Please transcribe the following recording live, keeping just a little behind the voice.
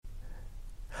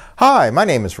Hi, my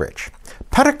name is Rich.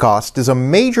 Pentecost is a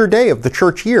major day of the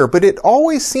church year, but it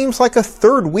always seems like a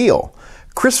third wheel.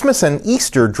 Christmas and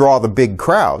Easter draw the big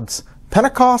crowds.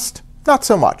 Pentecost, not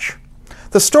so much.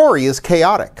 The story is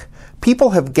chaotic.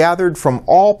 People have gathered from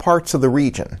all parts of the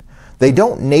region. They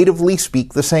don't natively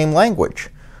speak the same language.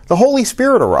 The Holy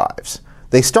Spirit arrives.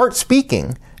 They start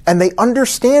speaking, and they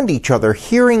understand each other,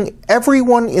 hearing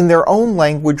everyone in their own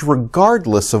language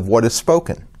regardless of what is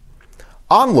spoken.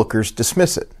 Onlookers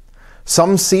dismiss it.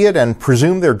 Some see it and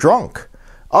presume they're drunk.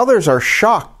 Others are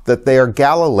shocked that they are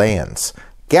Galileans.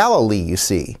 Galilee, you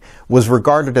see, was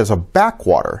regarded as a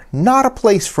backwater, not a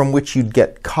place from which you'd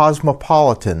get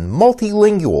cosmopolitan,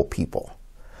 multilingual people.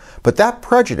 But that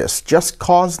prejudice just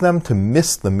caused them to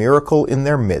miss the miracle in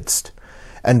their midst.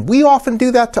 And we often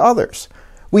do that to others.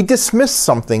 We dismiss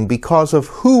something because of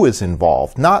who is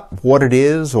involved, not what it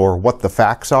is or what the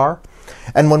facts are.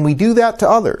 And when we do that to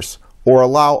others, or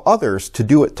allow others to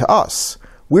do it to us,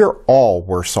 we're all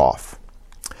worse off.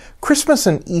 Christmas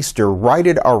and Easter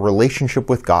righted our relationship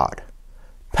with God.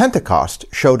 Pentecost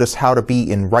showed us how to be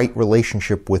in right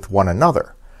relationship with one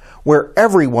another, where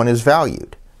everyone is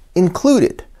valued,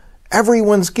 included,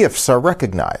 everyone's gifts are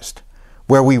recognized,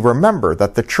 where we remember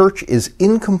that the church is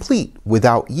incomplete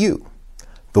without you.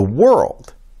 The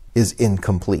world is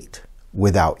incomplete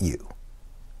without you.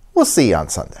 We'll see you on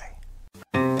Sunday.